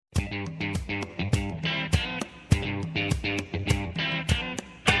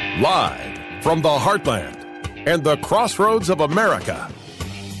Live from the heartland and the crossroads of America,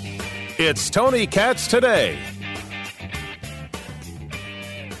 it's Tony Katz Today.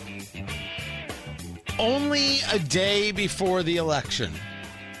 Only a day before the election.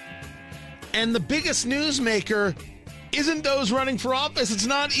 And the biggest newsmaker isn't those running for office. It's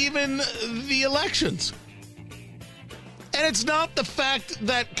not even the elections. And it's not the fact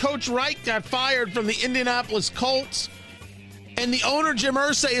that Coach Wright got fired from the Indianapolis Colts and the owner, Jim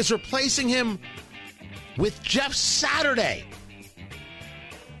Irsay, is replacing him with Jeff Saturday.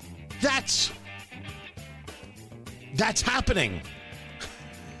 That's happening.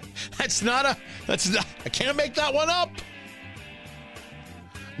 I can't make that one up.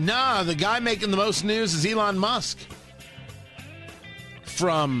 Nah, the guy making the most news is Elon Musk.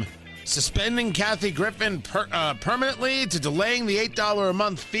 From suspending Kathy Griffin permanently to delaying the $8 a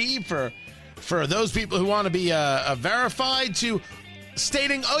month fee for those people who want to be verified to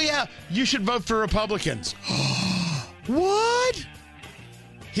stating, oh yeah, you should vote for Republicans. What?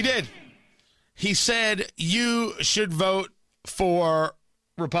 He did. He said you should vote for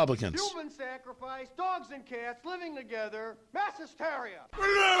Republicans. Human sacrifice, dogs and cats living together, mass hysteria. You're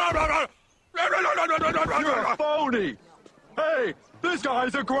a phony. Hey, this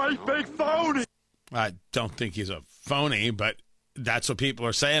guy's a great big phony. I don't think he's a phony, but that's what people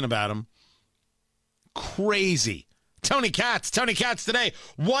are saying about him. Crazy. Tony Katz Today.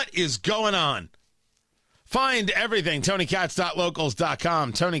 What is going on? Find everything,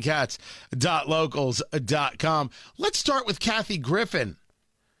 TonyKatz.locals.com, TonyKatz.locals.com. Let's start with Kathy Griffin,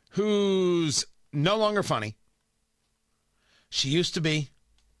 who's no longer funny. She used to be.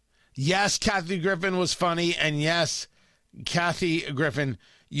 Yes, Kathy Griffin was funny, and yes, Kathy Griffin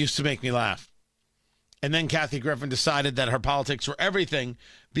used to make me laugh. And then Kathy Griffin decided that her politics were everything,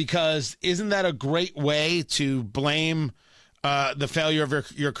 because isn't that a great way to blame the failure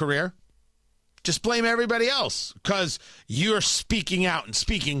of your career? Just blame everybody else because you're speaking out and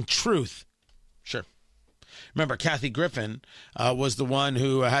speaking truth. Sure. Remember, Kathy Griffin was the one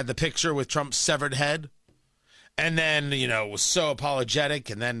who had the picture with Trump's severed head and then, was so apologetic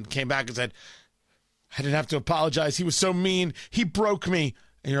and then came back and said, I didn't have to apologize. He was so mean. He broke me.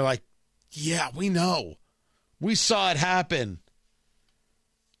 And you're like, yeah, we know. We saw it happen.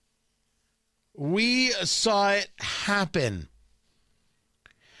 We saw it happen.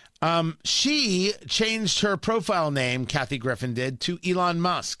 She changed her profile name, Kathy Griffin did, to Elon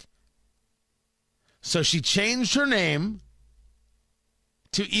Musk. So she changed her name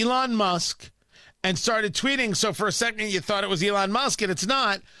to Elon Musk and started tweeting. So for a second you thought it was Elon Musk, and it's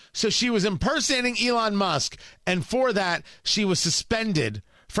not. So she was impersonating Elon Musk, and for that she was suspended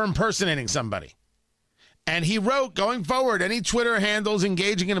for impersonating somebody. And he wrote, going forward, any Twitter handles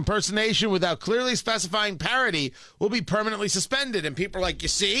engaging in impersonation without clearly specifying parody will be permanently suspended. And people are like, you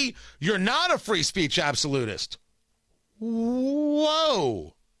see, you're not a free speech absolutist.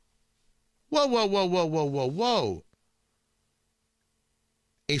 Whoa. Whoa.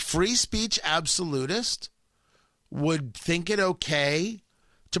 A free speech absolutist would think it okay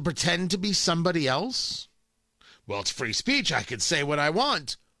to pretend to be somebody else? Well, it's free speech. I could say what I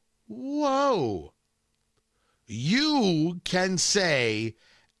want. Whoa. You can say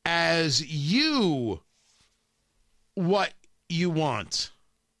as you what you want.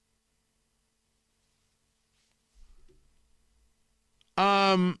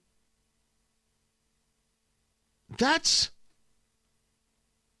 That's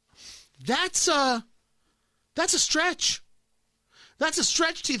a stretch. That's a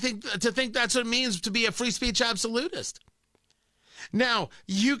stretch to think that's what it means to be a free speech absolutist. Now,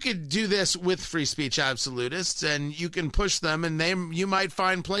 you could do this with free speech absolutists, and you can push them, and you might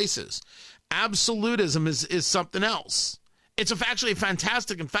find places. Absolutism is something else. It's actually a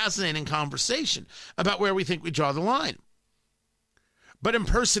fantastic and fascinating conversation about where we think we draw the line. But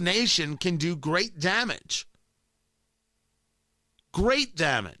impersonation can do great damage. Great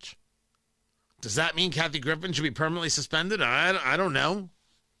damage. Does that mean Kathy Griffin should be permanently suspended? I don't know.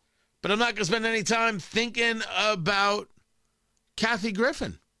 But I'm not going to spend any time thinking about Kathy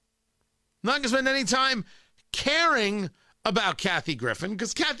Griffin. I'm not going to spend any time caring about Kathy Griffin,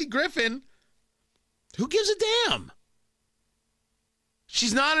 because Kathy Griffin, who gives a damn?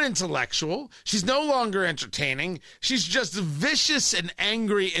 She's not an intellectual. She's no longer entertaining. She's just vicious and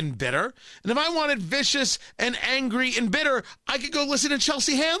angry and bitter. And if I wanted vicious and angry and bitter, I could go listen to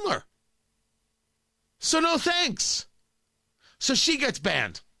Chelsea Handler. So no thanks. So she gets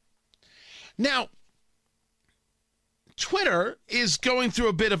banned. Now, Twitter is going through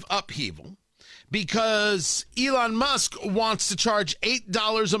a bit of upheaval because Elon Musk wants to charge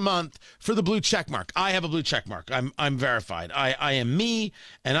 $8 a month for the blue check mark. I have a blue check mark. I'm verified. I am me,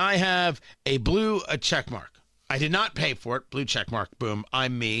 and I have a blue check mark. I did not pay for it. Blue check mark. Boom.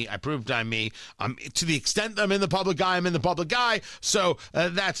 I'm me. I proved I'm me. To the extent that I'm in the public eye, I'm in the public eye. So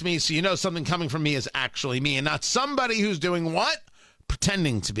that's me. So you know something coming from me is actually me and not somebody who's doing what?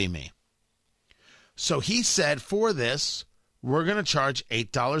 Pretending to be me. So he said for this, we're going to charge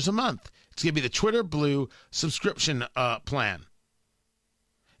 $8 a month. It's going to be the Twitter Blue subscription plan.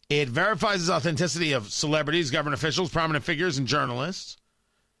 It verifies the authenticity of celebrities, government officials, prominent figures, and journalists.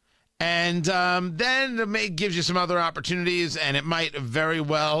 And then it gives you some other opportunities, and it might very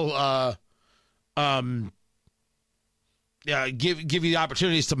well give you the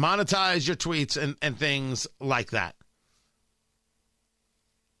opportunities to monetize your tweets and things like that.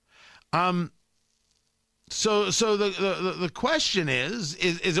 So the question is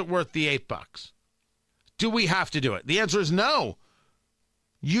it worth the $8? Do we have to do it? The answer is no.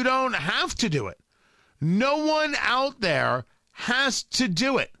 You don't have to do it. No one out there has to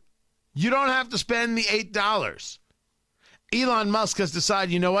do it. You don't have to spend the $8. Elon Musk has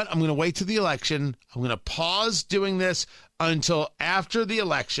decided, you know what? I'm going to wait till the election. I'm going to pause doing this until after the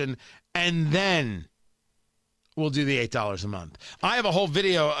election, and then we'll do the $8 a month. I have a whole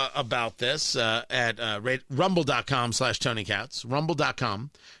video about this at rumble.com/TonyKatz.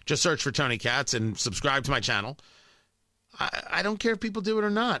 Rumble.com. Just search for Tony Katz and subscribe to my channel. I don't care if people do it or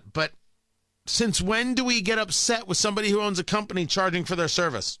not, but since when do we get upset with somebody who owns a company charging for their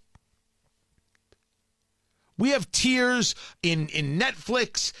service? We have tiers in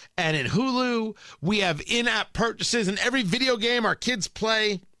Netflix and in Hulu. We have in-app purchases in every video game our kids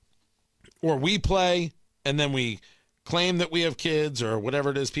play or we play, and then we claim that we have kids or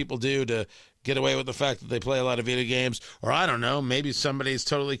whatever it is people do to get away with the fact that they play a lot of video games. Or I don't know, maybe somebody's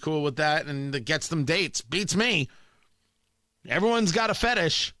totally cool with that and it gets them dates. Beats me. Everyone's got a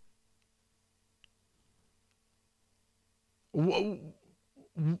fetish.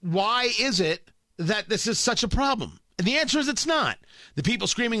 Why is it that this is such a problem? And the answer is it's not. The people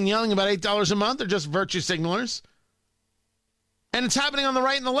screaming and yelling about $8 a month are just virtue signalers. And it's happening on the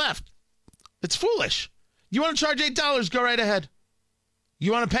right and the left. It's foolish. You want to charge $8? Go right ahead.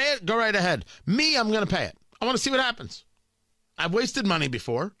 You want to pay it? Go right ahead. Me, I'm going to pay it. I want to see what happens. I've wasted money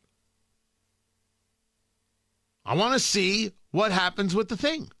before. I want to see what happens with the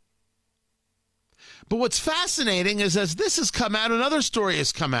thing. But what's fascinating is as this has come out, another story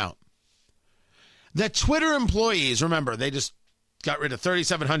has come out. That Twitter employees, remember, they just got rid of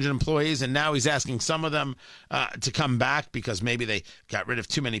 3,700 employees, and now he's asking some of them to come back because maybe they got rid of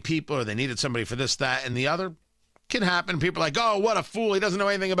too many people or they needed somebody for this, that, and the other. Can happen. People are like, oh, what a fool. He doesn't know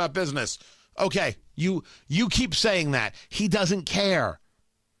anything about business. Okay, you keep saying that. He doesn't care.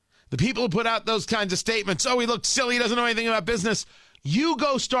 The people who put out those kinds of statements, oh, he looks silly, he doesn't know anything about business. You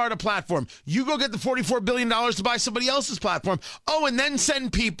go start a platform. You go get the $44 billion to buy somebody else's platform. Oh, and then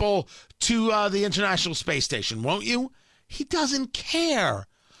send people to the International Space Station, won't you? He doesn't care.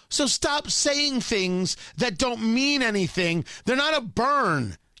 So stop saying things that don't mean anything. They're not a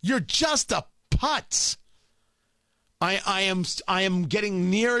burn. You're just a putz. I am getting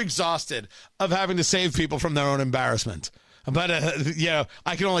near exhausted of having to save people from their own embarrassment. But,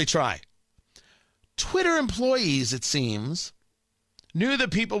 I can only try. Twitter employees, it seems, knew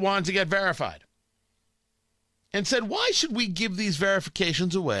that people wanted to get verified and said, why should we give these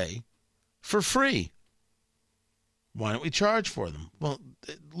verifications away for free? Why don't we charge for them? Well,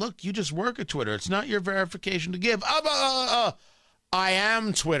 look, you just work at Twitter. It's not your verification to give. I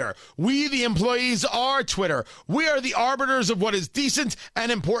am Twitter. We, the employees, are Twitter. We are the arbiters of what is decent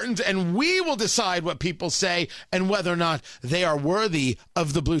and important, and we will decide what people say and whether or not they are worthy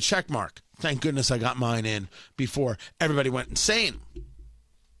of the blue check mark. Thank goodness I got mine in before everybody went insane.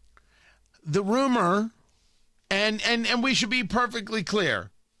 The rumor, and we should be perfectly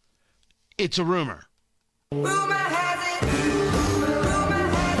clear, it's a rumor. Rumor has it.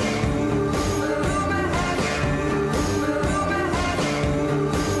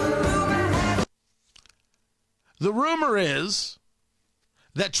 The rumor is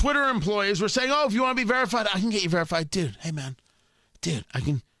that Twitter employees were saying, oh, if you want to be verified, I can get you verified. Dude, hey, man. Dude, I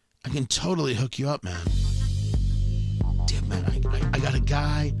can totally hook you up, man. Dude, man, I got a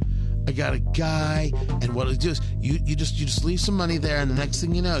guy. And what I do is you just leave some money there, and the next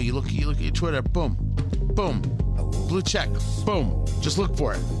thing you know, you look at your Twitter, boom, boom, blue check, boom. Just look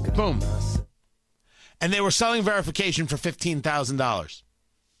for it, boom. And they were selling verification for $15,000.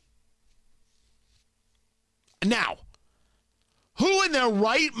 Now, who in their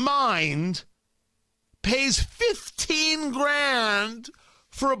right mind pays $15,000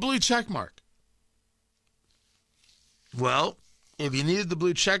 for a blue check mark? Well, if you needed the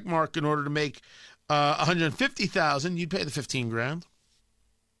blue check mark in order to make $150,000, you'd pay the $15,000.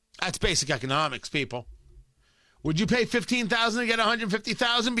 That's basic economics, people. Would you pay $15,000 to get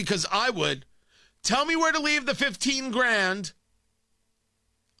 $150,000? Because I would. Tell me where to leave the $15,000.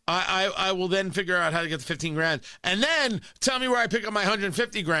 I will then figure out how to get the $15,000, and then tell me where I pick up my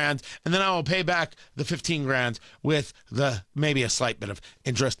 $150,000, and then I will pay back the $15,000 with maybe a slight bit of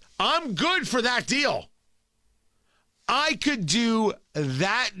interest. I'm good for that deal. I could do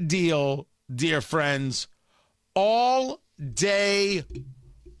that deal, dear friends, all day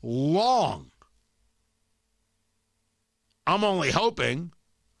long. I'm only hoping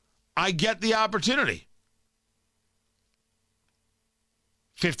I get the opportunity.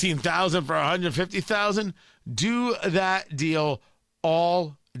 $15,000 for $150,000. Do that deal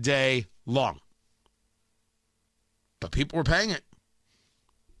all day long. But people were paying it.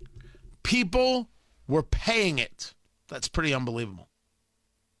 People were paying it. That's pretty unbelievable.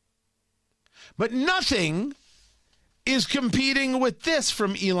 But nothing is competing with this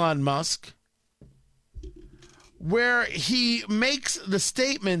from Elon Musk, where he makes the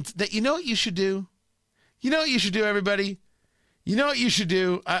statement that, you know what you should do? You know what you should do, everybody? You know what you should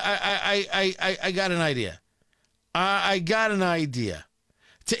do? I got an idea. I got an idea.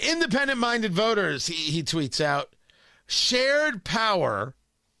 To independent-minded voters, he tweets out, shared power.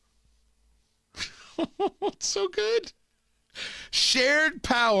 It's so good. Shared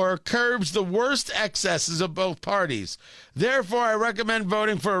power curbs the worst excesses of both parties. Therefore, I recommend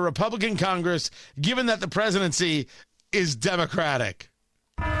voting for a Republican Congress, given that the presidency is Democratic.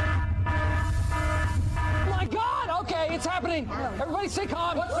 It's happening. Everybody stay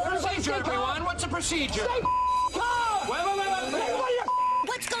calm. What's the procedure, everyone? What's the procedure? Stay calm. Wait.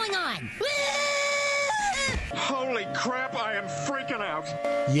 What's going on? Holy crap, I am freaking out.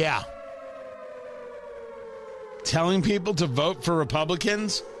 Yeah. Telling people to vote for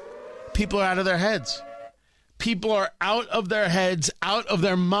Republicans, people are out of their heads. People are out of their heads, out of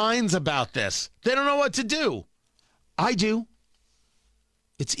their minds about this. They don't know what to do. I do.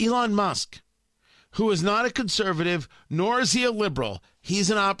 It's Elon Musk, who is not a conservative, nor is he a liberal.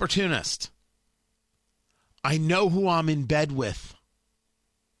 He's an opportunist. I know who I'm in bed with.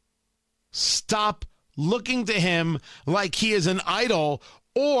 Stop looking to him like he is an idol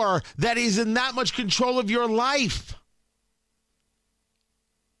or that he's in that much control of your life.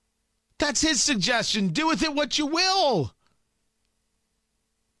 That's his suggestion. Do with it what you will.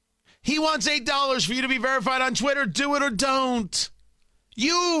 He wants $8 for you to be verified on Twitter. Do it or don't.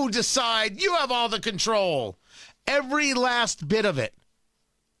 You decide. You have all the control. Every last bit of it.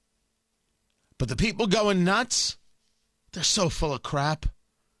 But the people going nuts, they're so full of crap.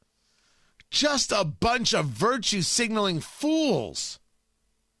 Just a bunch of virtue signaling fools.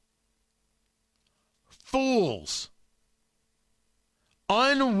 Fools.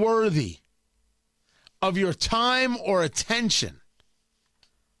 Unworthy of your time or attention.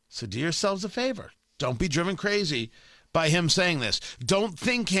 So do yourselves a favor. Don't be driven crazy by him saying this. Don't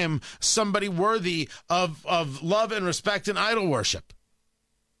think him somebody worthy of love and respect and idol worship.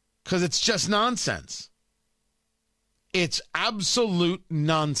 Because it's just nonsense. It's absolute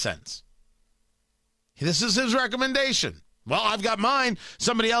nonsense. This is his recommendation. Well, I've got mine.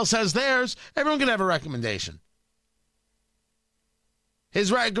 Somebody else has theirs. Everyone can have a recommendation.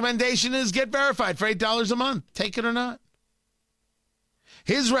 His recommendation is get verified for $8 a month. Take it or not.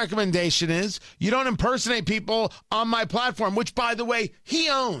 His recommendation is you don't impersonate people on my platform, which, by the way, he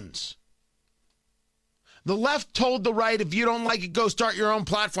owns. The left told the right, if you don't like it, go start your own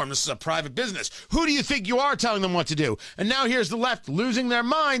platform. This is a private business. Who do you think you are telling them what to do? And now here's the left losing their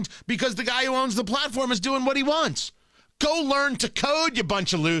mind because the guy who owns the platform is doing what he wants. Go learn to code, you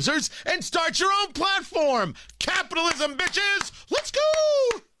bunch of losers, and start your own platform. Capitalism, bitches. Let's go.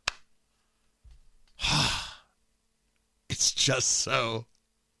 It's just so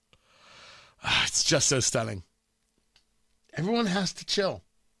stunning. Everyone has to chill.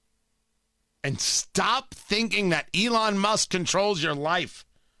 And stop thinking that Elon Musk controls your life.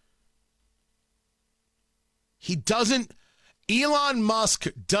 He doesn't. Elon Musk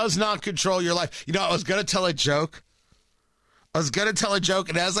does not control your life. You know, I was going to tell a joke.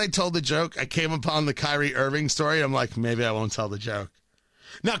 And as I told the joke, I came upon the Kyrie Irving story. I'm like, maybe I won't tell the joke.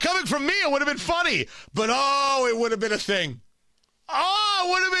 Now, coming from me, it would have been funny. But, it would have been a thing. It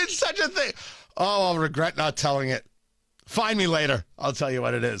would have been such a thing. I'll regret not telling it. Find me later. I'll tell you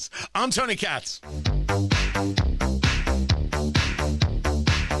what it is. I'm Tony Katz.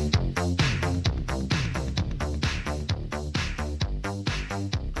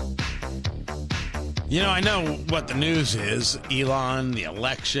 You know, I know what the news is. Elon, the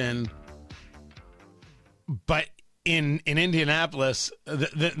election. But in Indianapolis,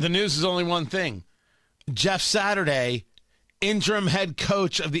 the news is only one thing. Jeff Saturday, interim head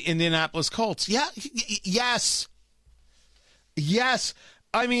coach of the Indianapolis Colts. Yeah, yes. Yes.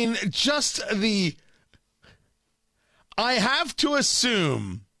 I mean, I have to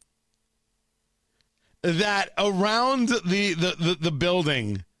assume that around the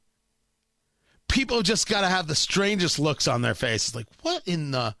building, people just got to have the strangest looks on their faces. Like, what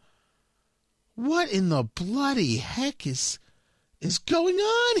in the bloody heck is going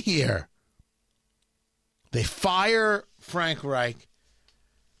on here? They fire Frank Reich,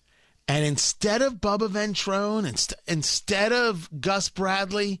 and instead of Bubba Ventrone, instead of Gus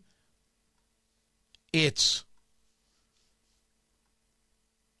Bradley, it's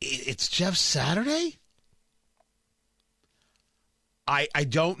Jeff Saturday? I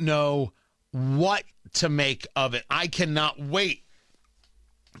don't know what to make of it. I cannot wait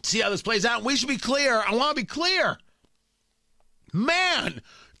to see how this plays out. We should be clear. I want to be clear. Man,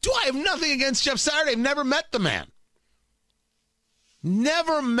 do I have nothing against Jeff Saturday? I've never met the man.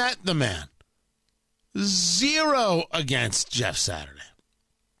 Never met the man. Zero against Jeff Saturday.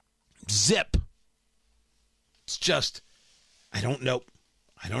 Zip. It's just, I don't know.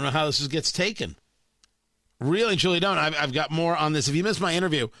 I don't know how this gets taken. Really, truly don't. I've got more on this. If you missed my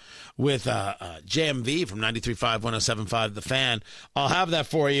interview with JMV from 93.5, 107.5, The Fan, I'll have that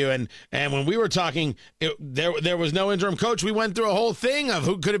for you. And when we were talking, there was no interim coach. We went through a whole thing of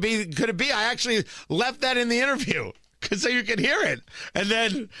who could it be? Could it be? I actually left that in the interview so you could hear it. And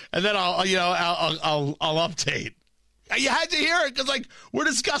then I'll update. You had to hear it because like we're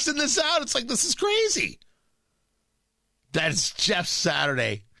discussing this out. It's like this is crazy. That's Jeff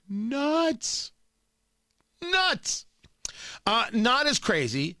Saturday. Nuts. Not as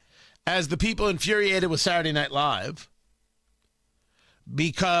crazy as the people infuriated with Saturday Night Live,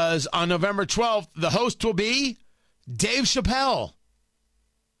 because on November 12th, the host will be Dave Chappelle.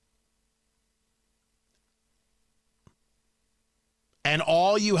 And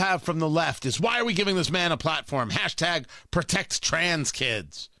all you have from the left is, why are we giving this man a platform? Hashtag protect trans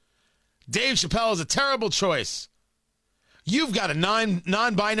kids. Dave Chappelle is a terrible choice. You've got a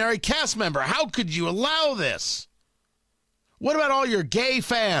non-binary cast member. How could you allow this? What about all your gay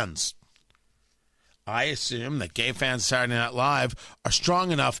fans? I assume that gay fans of Saturday Night Live are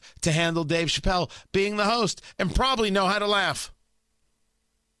strong enough to handle Dave Chappelle being the host and probably know how to laugh.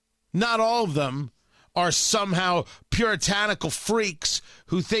 Not all of them are somehow puritanical freaks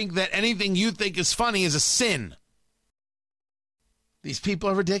who think that anything you think is funny is a sin. These people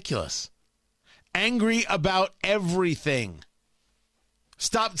are ridiculous. Angry about everything.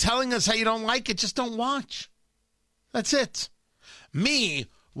 Stop telling us how you don't like it. Just don't watch. That's it. Me,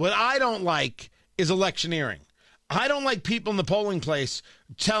 what I don't like is electioneering. I don't like people in the polling place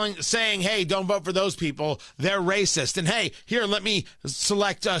saying, hey, don't vote for those people. They're racist. And hey, here, let me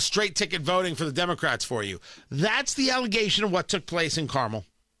select straight ticket voting for the Democrats for you. That's the allegation of what took place in Carmel.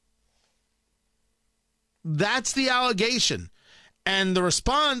 That's the allegation. And the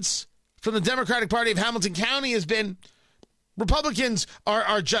response from the Democratic Party of Hamilton County has been, Republicans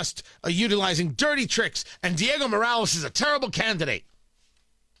are just utilizing dirty tricks, and Diego Morales is a terrible candidate.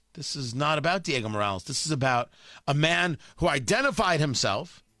 This is not about Diego Morales. This is about a man who identified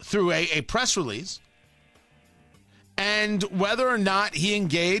himself through a press release and whether or not he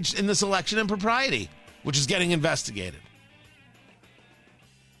engaged in this election impropriety, which is getting investigated.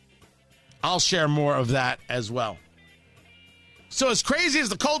 I'll share more of that as well. So as crazy as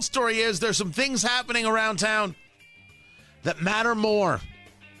the Colt story is, there's some things happening around town that matter more.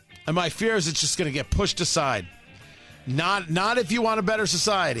 And my fear is it's just going to get pushed aside. Not if you want a better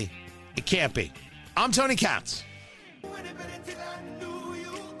society. It can't be. I'm Tony Katz.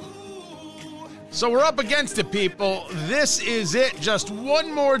 So we're up against it, people. This is it. Just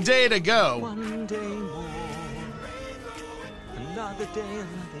one more day to go. One day more. Another day,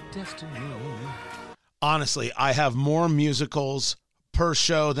 another destiny. Honestly, I have more musicals per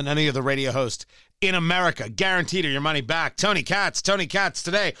show than any other radio host in America. Guaranteed or your money back. Tony Katz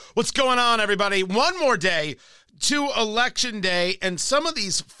today. What's going on, everybody? One more day to Election Day, and some of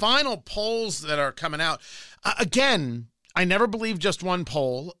these final polls that are coming out. Again, I never believe just one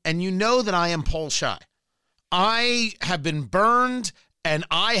poll, and you know that I am poll shy. I have been burned, and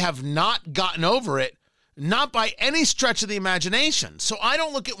I have not gotten over it, not by any stretch of the imagination. So I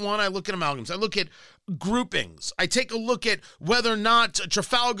don't look at one, I look at amalgams. I look at groupings. I take a look at whether or not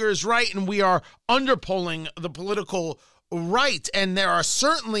Trafalgar is right and we are underpolling the political Right. And there are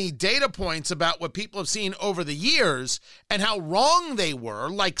certainly data points about what people have seen over the years and how wrong they were,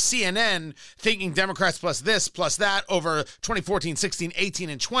 like CNN thinking Democrats plus this, plus that over 2014, 16, 18,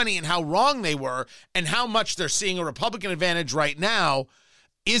 and 20, and how wrong they were and how much they're seeing a Republican advantage right now.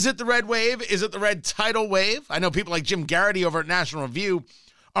 Is it the red wave? Is it the red tidal wave? I know people like Jim Garrity over at National Review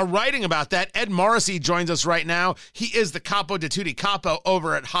are writing about that. Ed Morrissey joins us right now. He is the capo di tutti capo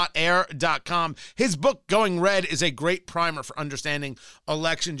over at hotair.com. His book, Going Red, is a great primer for understanding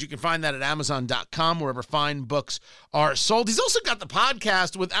elections. You can find that at amazon.com, wherever fine books are sold. He's also got the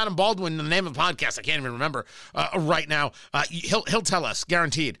podcast with Adam Baldwin. The name of the podcast, I can't even remember right now. He'll tell us,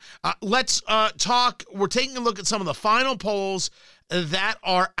 guaranteed. Let's talk. We're taking a look at some of the final polls that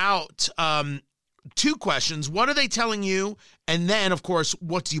are out. Two questions. What are they telling you? And then, of course,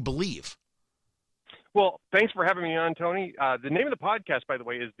 what do you believe? Well, thanks for having me on, Tony. The name of the podcast, by the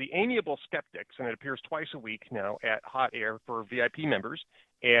way, is The Amiable Skeptics, and it appears twice a week now at Hot Air for VIP members.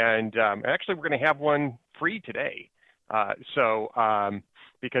 And actually, we're going to have one free today.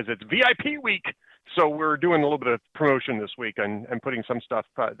 Because it's VIP week, so we're doing a little bit of promotion this week and putting some stuff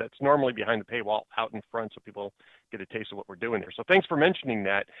that's normally behind the paywall out in front so people get a taste of what we're doing there. So thanks for mentioning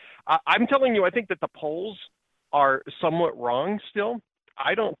that. I'm telling you, I think that the polls are somewhat wrong still.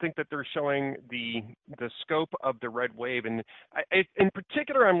 I don't think that they're showing the scope of the red wave. And in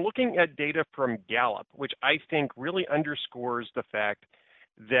particular, I'm looking at data from Gallup, which I think really underscores the fact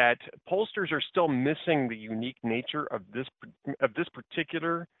that pollsters are still missing the unique nature of this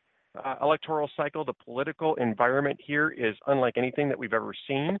particular electoral cycle. The political environment here is unlike anything that we've ever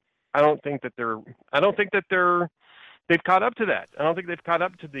seen. I don't think that they've caught up to that. I don't think they've caught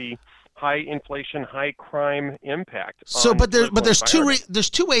up to the high inflation, high crime impact. So, but there's two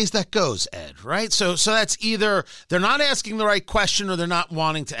ways that goes, Ed, right? So that's either they're not asking the right question or they're not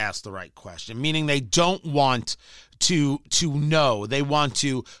wanting to ask the right question, meaning they don't want to know. They want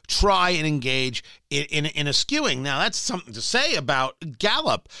to try and engage in a skewing. Now, that's something to say about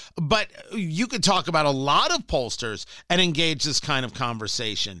Gallup, but you could talk about a lot of pollsters and engage this kind of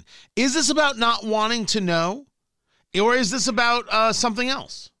conversation. Is this about not wanting to know, or is this about something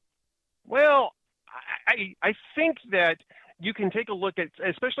else? Well, I think that you can take a look at,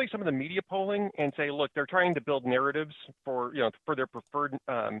 especially some of the media polling, and say, look, they're trying to build narratives for their preferred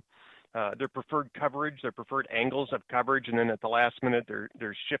coverage, their preferred angles of coverage, and then at the last minute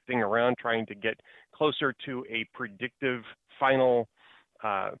they're shifting around, trying to get closer to a predictive final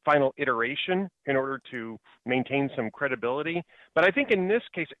iteration in order to maintain some credibility. But I think in this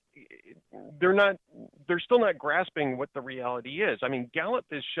case, they're still not grasping what the reality is. I mean, Gallup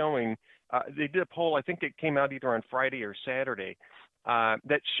is showing, they did a poll, I think it came out either on Friday or Saturday,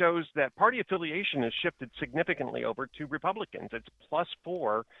 that shows that party affiliation has shifted significantly over to Republicans. It's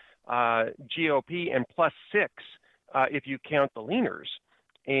 +4 GOP and +6 if you count the leaners.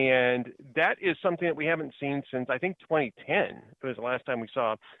 And that is something that we haven't seen since, I think, 2010 was the last time we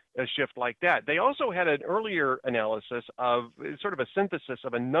saw a shift like that. They also had an earlier analysis of sort of a synthesis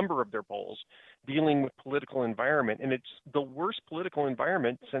of a number of their polls dealing with political environment, and it's the worst political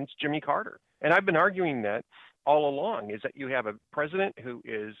environment since Jimmy Carter. And I've been arguing that all along, is that you have a president who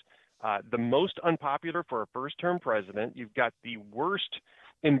is the most unpopular for a first-term president. You've got the worst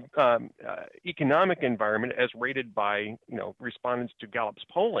economic environment as rated by respondents to Gallup's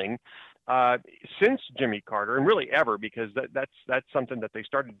polling since Jimmy Carter, and really ever, because that's something that they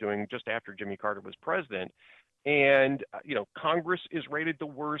started doing just after Jimmy Carter was president. And Congress is rated the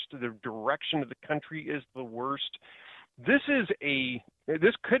worst. The direction of the country is the worst. This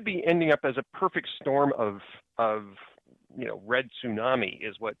could be ending up as a perfect storm of red tsunami,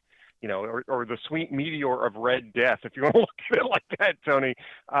 is what. Or the sweet meteor of red death, if you want to look at it like that, Tony,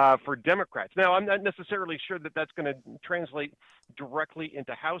 for Democrats. Now, I'm not necessarily sure that that's going to translate directly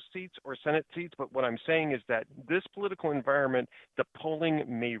into House seats or Senate seats, but what I'm saying is that this political environment, the polling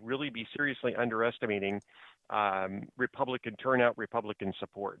may really be seriously underestimating Republican turnout, Republican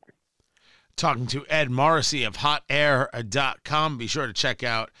support. Talking to Ed Morrissey of hotair.com. Be sure to check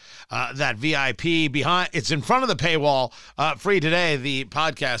out that VIP it's in front of the paywall, free today, the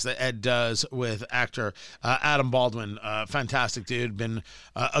podcast that Ed does with actor Adam Baldwin. Fantastic dude, been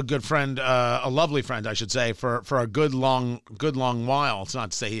a good friend, a lovely friend, I should say, for a good long while. It's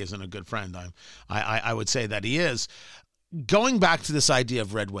not to say he isn't a good friend. I would say that he is. Going back to this idea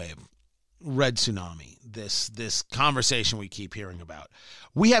of red wave, red tsunami, this conversation we keep hearing about.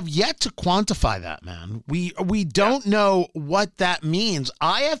 We have yet to quantify that, man. We don't know what that means.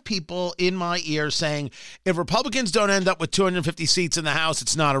 I have people in my ear saying, if Republicans don't end up with 250 seats in the House,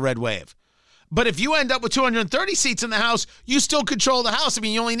 it's not a red wave. But if you end up with 230 seats in the House, you still control the House. I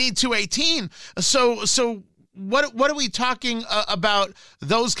mean, you only need 218. So what are we talking about?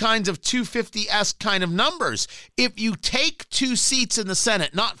 Those kinds of 250-esque kind of numbers. If you take 2 seats in the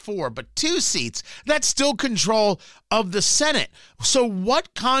Senate, not 4, but 2 seats, that's still control of the Senate. So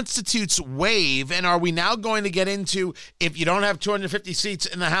what constitutes wave? And are we now going to get into, if you don't have 250 seats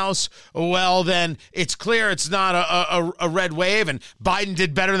in the House, well, then it's clear it's not a red wave, and Biden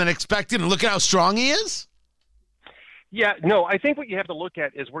did better than expected, and look at how strong he is? Yeah, no, I think what you have to look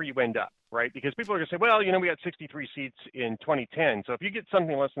at is where you end up, right? Because people are going to say, well, we got 63 seats in 2010. So if you get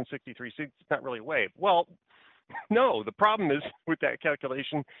something less than 63 seats, it's not really a wave. Well, no, the problem is with that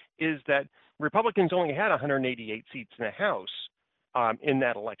calculation is that Republicans only had 188 seats in the House in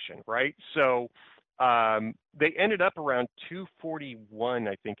that election, right? So they ended up around 241,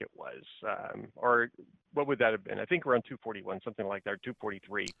 I think it was. Or what would that have been? I think around 241, something like that, or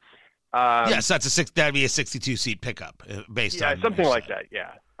 243. Yes, that'd be a 62-seat pickup based on something like that.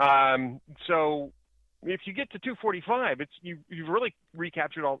 Yeah. So if you get to 245, you've really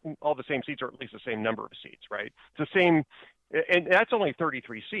recaptured all the same seats, or at least the same number of seats, right? It's the same, and that's only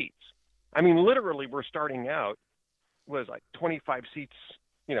 33 seats. I mean, literally, we're starting out was like 25 seats.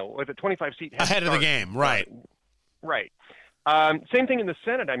 With a 25-seat ahead of the game, right? Right. Same thing in the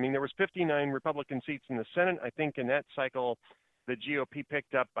Senate. I mean, there was 59 Republican seats in the Senate. I think in that cycle, the GOP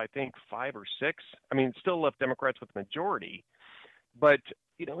picked up, I think, 5 or 6. I mean, it still left Democrats with the majority. But,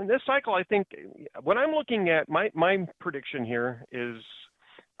 in this cycle, I think what I'm looking at, my prediction here is,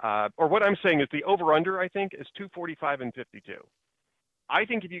 or what I'm saying is the over-under, I think, is 245 and 52. I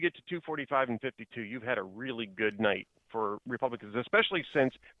think if you get to 245 and 52, you've had a really good night for Republicans, especially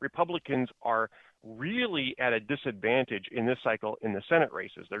since Republicans are really at a disadvantage in this cycle in the Senate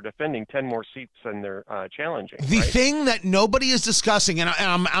races. They're defending 10 more seats than they're challenging. The thing that nobody is discussing, and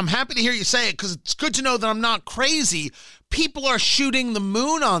I'm happy to hear you say it because it's good to know that I'm not crazy. People are shooting the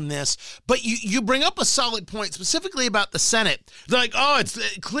moon on this, but you bring up a solid point specifically about the Senate. They're like, oh,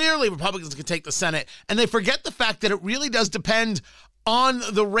 it's clearly Republicans can take the Senate, and they forget the fact that it really does depend on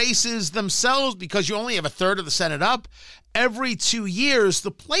the races themselves because you only have a third of the Senate up. Every 2 years,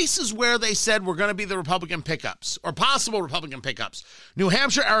 the places where they said were going to be the Republican pickups or possible Republican pickups, New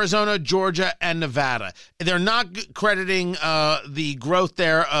Hampshire, Arizona, Georgia, and Nevada. They're not crediting the growth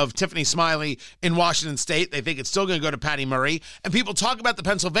there of Tiffany Smiley in Washington State. They think it's still going to go to Patty Murray. And people talk about the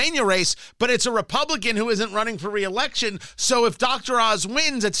Pennsylvania race, but it's a Republican who isn't running for re-election. So if Dr. Oz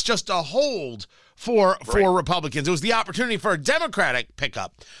wins, it's just a hold for Republicans. It was the opportunity for a Democratic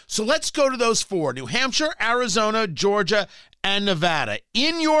pickup. So let's go to those 4, New Hampshire, Arizona, Georgia, and Nevada.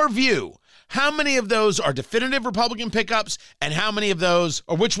 In your view, how many of those are definitive Republican pickups, and how many of those,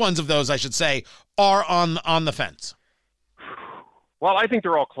 or which ones of those, I should say, are on the fence? Well, I think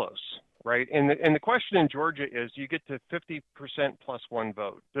they're all close, right? And the question in Georgia is, do you get to 50% plus 1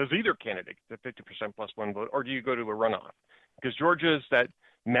 vote? Does either candidate get to 50% plus 1 vote, or do you go to a runoff? Because Georgia is that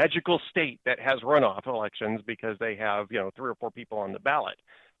magical state that has runoff elections because they have 3 or 4 people on the ballot,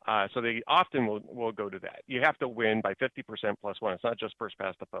 so they often will go to that. You have to win by 50% plus 1. It's not just first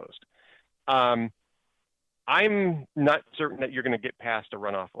past the post. I'm not certain that you're going to get past a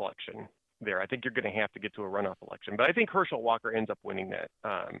runoff election there. I think you're going to have to get to a runoff election, but I think Herschel Walker ends up winning that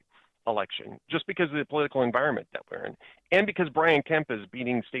election just because of the political environment that we're in, and because Brian Kemp is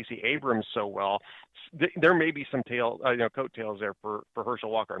beating Stacey Abrams so well. There may be some coattails there for Herschel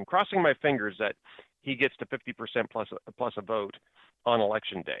Walker. I'm crossing my fingers that he gets to 50% plus a vote on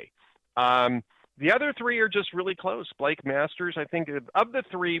election day. The other 3 are just really close. Blake Masters, I think of the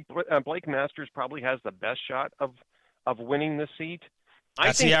 3, Blake Masters probably has the best shot of winning the seat.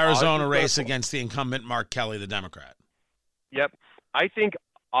 That's the Arizona race against the incumbent Mark Kelly, the Democrat. Yep. I think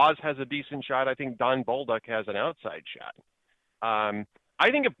Oz has a decent shot. I think Don Bolduc has an outside shot. I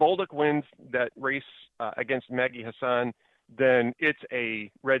think if Bolduc wins that race against Maggie Hassan, then it's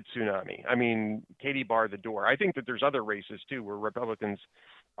a red tsunami. I mean, Katie barred the door. I think that there's other races, too, where Republicans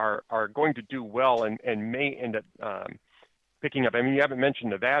are going to do well and may end up picking up. I mean, you haven't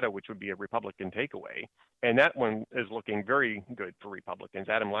mentioned Nevada, which would be a Republican takeaway, and that one is looking very good for Republicans.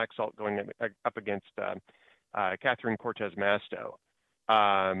 Adam Laxalt going up against Catherine Cortez Masto.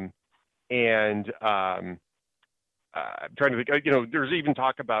 I'm trying to think, there's even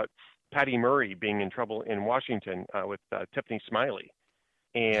talk about Patty Murray being in trouble in Washington with Tiffany Smiley.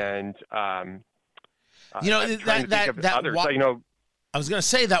 And, I was going to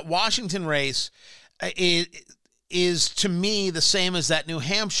say that Washington race, is, to me, the same as that New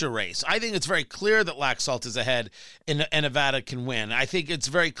Hampshire race. I think it's very clear that Laxalt is ahead and Nevada can win. I think it's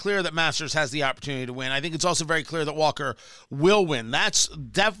very clear that Masters has the opportunity to win. I think it's also very clear that Walker will win. That's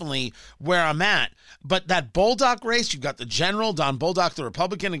definitely where I'm at. But that Bolduc race, you've got the general, Don Bolduc, the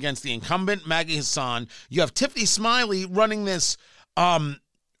Republican, against the incumbent, Maggie Hassan. You have Tiffany Smiley running this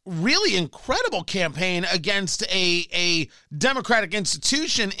really incredible campaign against a Democratic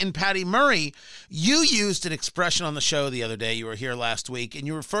institution in Patty Murray. You used an expression on the show the other day. You were here last week, and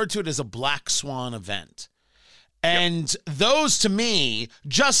you referred to it as a black swan event. And those, to me,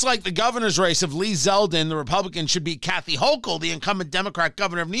 just like the governor's race of Lee Zeldin, the Republican, should beat Kathy Hochul, the incumbent Democrat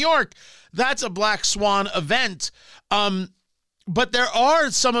governor of New York, that's a black swan event. But there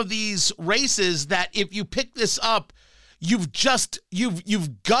are some of these races that if you pick this up, you've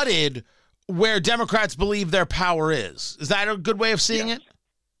gutted where Democrats believe their power is. Is that a good way of seeing it?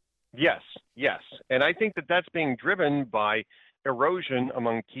 Yes. And I think that that's being driven by erosion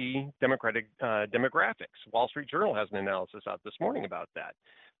among key Democratic demographics. Wall Street Journal has an analysis out this morning about that,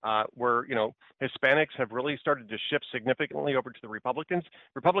 where, Hispanics have really started to shift significantly over to the Republicans.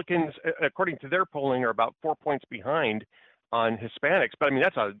 Republicans, according to their polling, are about 4 points behind on Hispanics, but I mean,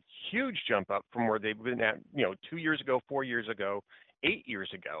 that's a huge jump up from where they've been at, 2 years ago, 4 years ago, 8 years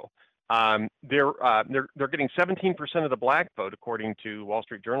ago. They're getting 17% of the black vote, according to Wall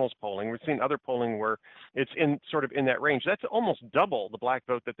Street Journal's polling. We've seen other polling where it's in that range. That's almost double the black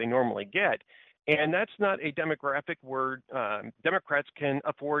vote that they normally get. And that's not a demographic where Democrats can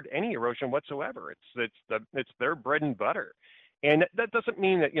afford any erosion whatsoever. It's their bread and butter. And that doesn't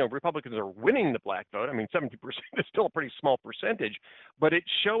mean that, Republicans are winning the black vote. I mean, 70% is still a pretty small percentage, but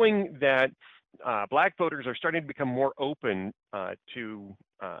it's showing that black voters are starting to become more open to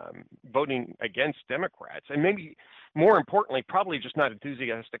voting against Democrats. And maybe more importantly, probably just not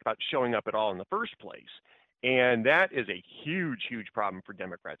enthusiastic about showing up at all in the first place. And that is a huge, huge problem for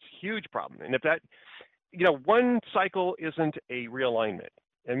Democrats, huge problem. And if that, one cycle isn't a realignment.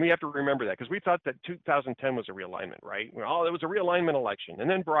 And we have to remember that because we thought that 2010 was a realignment, right? It was a realignment election. And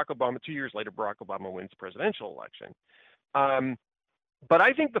then Barack Obama, 2 years later, Barack Obama wins the presidential election. But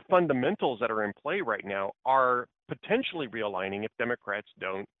I think the fundamentals that are in play right now are potentially realigning if Democrats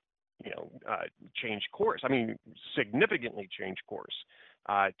don't, change course. I mean, significantly change course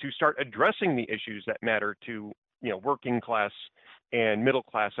to start addressing the issues that matter to, working class and middle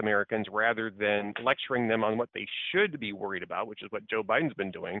class Americans rather than lecturing them on what they should be worried about, which is what Joe Biden's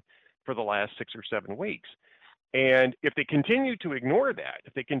been doing for the last 6 or 7 weeks. And if they continue to ignore that,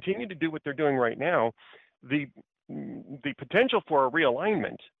 if they continue to do what they're doing right now, the potential for a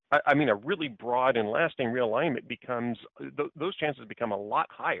realignment, I mean, a really broad and lasting realignment becomes, those chances become a lot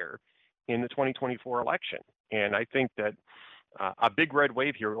higher in the 2024 election. And I think that a big red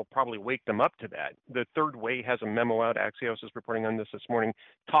wave here will probably wake them up to that. The third way has a memo out. Axios is reporting on this morning,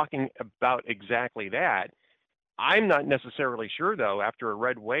 talking about exactly that. I'm not necessarily sure, though, after a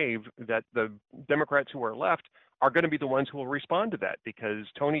red wave, that the Democrats who are left are going to be the ones who will respond to that. Because,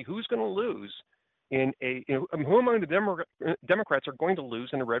 Tony, who's going to lose who among the Democrats are going to lose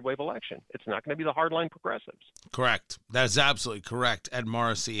in a red wave election? It's not going to be the hardline progressives. Correct. That is absolutely correct. Ed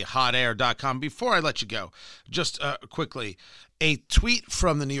Morrissey, hotair.com. Before I let you go, just quickly, a tweet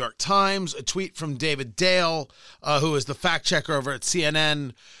from the New York Times, a tweet from David Dale, who is the fact checker over at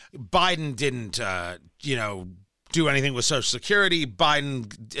CNN. Biden didn't, do anything with Social Security.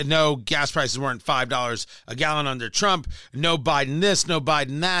 Biden, no, gas prices weren't $5 a gallon under Trump. No Biden this, no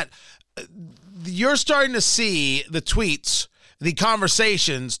Biden that. You're starting to see the tweets, the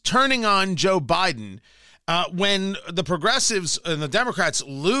conversations turning on Joe Biden when the progressives and the Democrats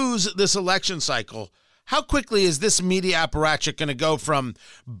lose this election cycle. How quickly is this media apparatchik going to go from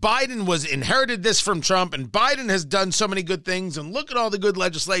Biden inherited this from Trump and Biden has done so many good things and look at all the good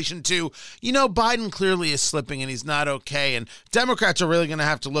legislation to, Biden clearly is slipping and he's not okay and Democrats are really going to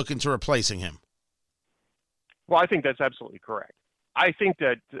have to look into replacing him? Well, I think that's absolutely correct. I think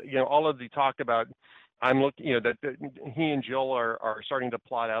that, all of the talk about, that he and Jill are starting to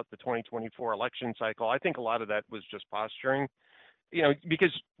plot out the 2024 election cycle. I think a lot of that was just posturing,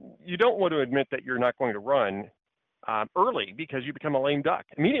 because you don't want to admit that you're not going to run early because you become a lame duck.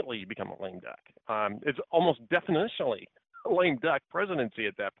 Immediately you become a lame duck. It's almost definitionally a lame duck presidency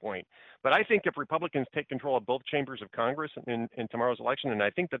at that point. But I think if Republicans take control of both chambers of Congress in tomorrow's election, and I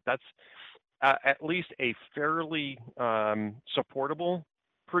think that that's at least a fairly supportable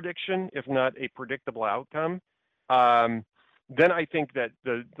prediction, if not a predictable outcome, then I think that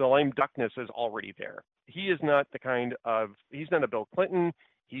the lame duckness is already there. He is not he's not a Bill Clinton.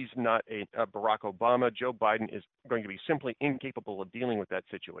 He's not a Barack Obama. Joe Biden is going to be simply incapable of dealing with that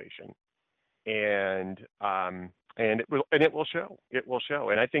situation. And And it will show. It will show.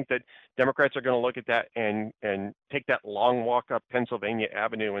 And I think that Democrats are going to look at that and take that long walk up Pennsylvania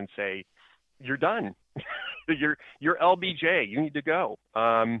Avenue and say, "You're done. you're LBJ. You need to go.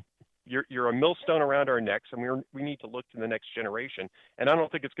 You're a millstone around our necks, and we need to look to the next generation." And I don't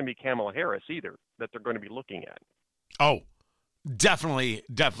think it's going to be Kamala Harris either that they're going to be looking at. Oh, definitely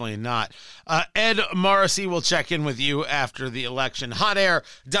not. Ed Morrissey will check in with you after the election.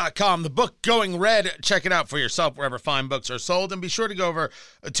 HotAir.com, the book Going Red. Check it out for yourself wherever fine books are sold. And be sure to go over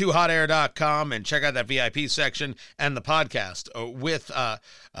to HotAir.com and check out that VIP section and the podcast with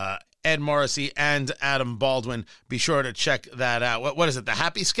Ed Morrissey and Adam Baldwin. Be sure to check that out. What is it? The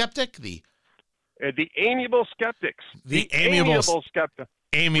Happy Skeptic? The Amiable Skeptics. The Amiable Skeptic.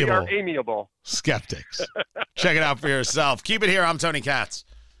 Amiable. We are amiable skeptics. Check it out for yourself. Keep it here. I'm Tony Katz.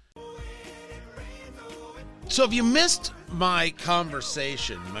 So if you missed my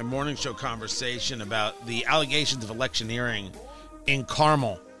morning show conversation about the allegations of electioneering in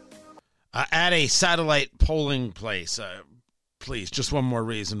Carmel at a satellite polling place, please, just one more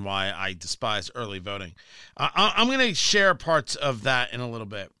reason why I despise early voting. I'm going to share parts of that in a little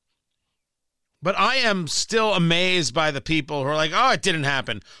bit. But I am still amazed by the people who are like, oh, it didn't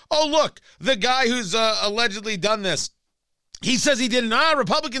happen. Oh, look, the guy who's allegedly done this, he says he didn't.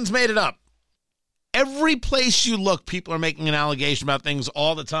 Republicans made it up. Every place you look, people are making an allegation about things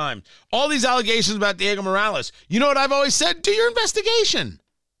all the time. All these allegations about Diego Morales. You know what I've always said? Do your investigation.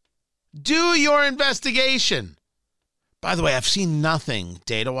 Do your investigation. By the way, I've seen nothing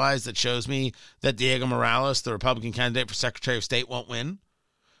data-wise that shows me that Diego Morales, the Republican candidate for Secretary of State, won't win.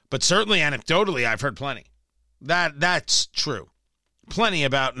 But certainly anecdotally, I've heard plenty. That's true. Plenty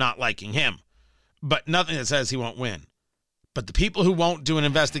about not liking him, but nothing that says he won't win. But the people who won't do an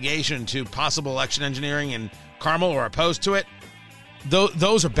investigation into possible election engineering in Carmel or opposed to it,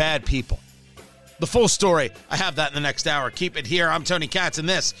 those are bad people. The full story, I have that in the next hour. Keep it here. I'm Tony Katz, and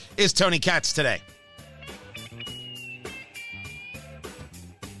this is Tony Katz Today.